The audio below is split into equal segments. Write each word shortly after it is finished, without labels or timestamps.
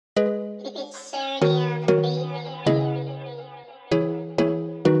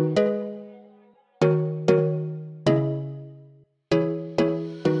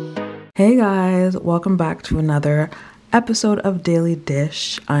Hey guys, welcome back to another episode of Daily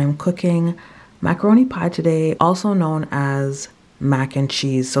Dish. I'm cooking macaroni pie today, also known as mac and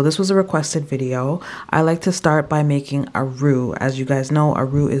cheese. So this was a requested video. I like to start by making a roux. As you guys know, a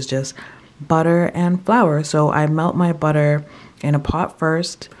roux is just butter and flour. So I melt my butter in a pot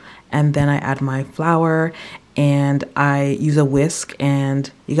first, and then I add my flour, and I use a whisk, and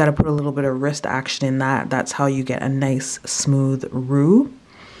you got to put a little bit of wrist action in that. That's how you get a nice smooth roux.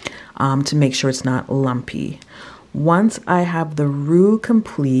 To make sure it's not lumpy. Once I have the roux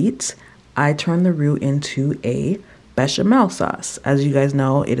complete, I turn the roux into a bechamel sauce. As you guys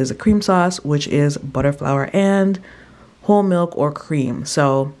know, it is a cream sauce, which is butter, flour, and whole milk or cream.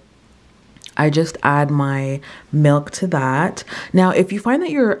 So I just add my milk to that. Now, if you find that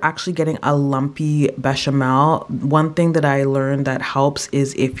you're actually getting a lumpy bechamel, one thing that I learned that helps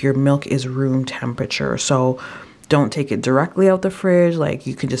is if your milk is room temperature. So don't take it directly out the fridge. Like,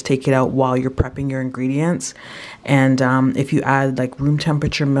 you can just take it out while you're prepping your ingredients. And if you add like room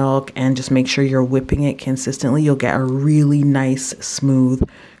temperature milk and just make sure you're whipping it consistently, you'll get a really nice smooth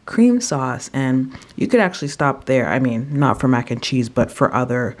cream sauce. And you could actually stop there. I mean, not for mac and cheese, but for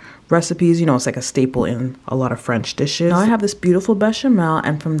other recipes. You know, it's like a staple in a lot of French dishes. Now I have this beautiful bechamel,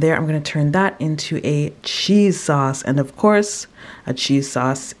 and from there I'm going to turn that into a cheese sauce. And of course, a cheese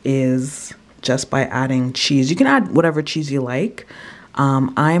sauce is just by adding cheese. You can add whatever cheese you like.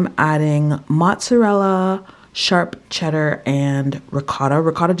 I'm adding mozzarella, sharp cheddar, and ricotta.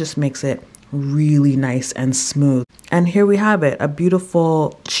 Ricotta just makes it really nice and smooth. And here we have it, a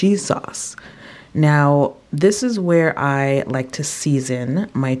beautiful cheese sauce. Now, this is where I like to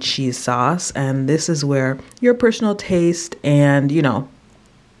season my cheese sauce, and this is where your personal taste and, you know,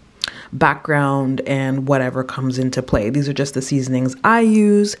 background and whatever comes into play. These are just the seasonings I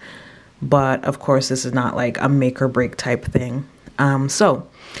use. But of course, this is not like a make or break type thing. So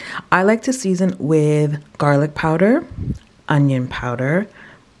I like to season with garlic powder, onion powder,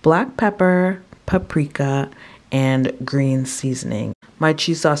 black pepper, paprika, and green seasoning. My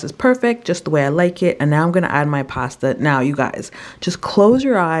cheese sauce is perfect, just the way I like it. And now I'm going to add my pasta. Now, you guys, just close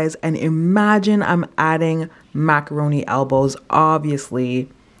your eyes and imagine I'm adding macaroni elbows. Obviously,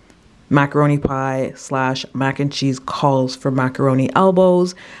 macaroni pie / mac and cheese calls for macaroni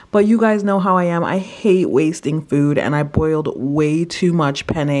elbows, but you guys know how I am. I hate wasting food, and I boiled way too much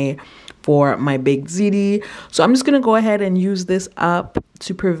penne for my baked ziti. So I'm just gonna go ahead and use this up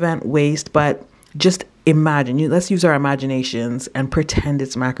to prevent waste, but just imagine, let's use our imaginations and pretend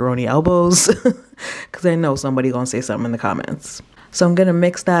it's macaroni elbows, because I know somebody gonna say something in the comments. So I'm gonna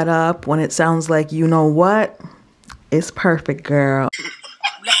mix that up. When it sounds like, you know what, it's perfect, girl.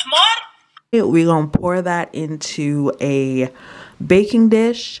 We're going to pour that into a baking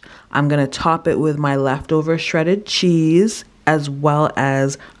dish. I'm going to top it with my leftover shredded cheese as well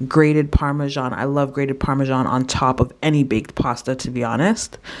as grated Parmesan. I love grated Parmesan on top of any baked pasta, to be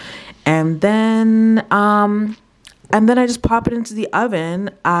honest. And then I just pop it into the oven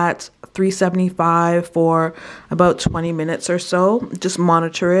at 375 for about 20 minutes or so. Just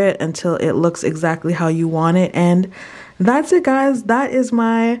monitor it until it looks exactly how you want it. And that's it, guys. That is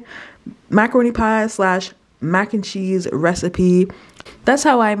my macaroni pie / mac and cheese recipe. That's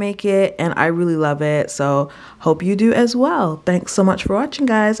how I make it, and I really love it. So hope you do as well. Thanks so much for watching,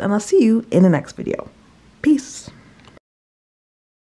 guys, and I'll see you in the next video. Peace.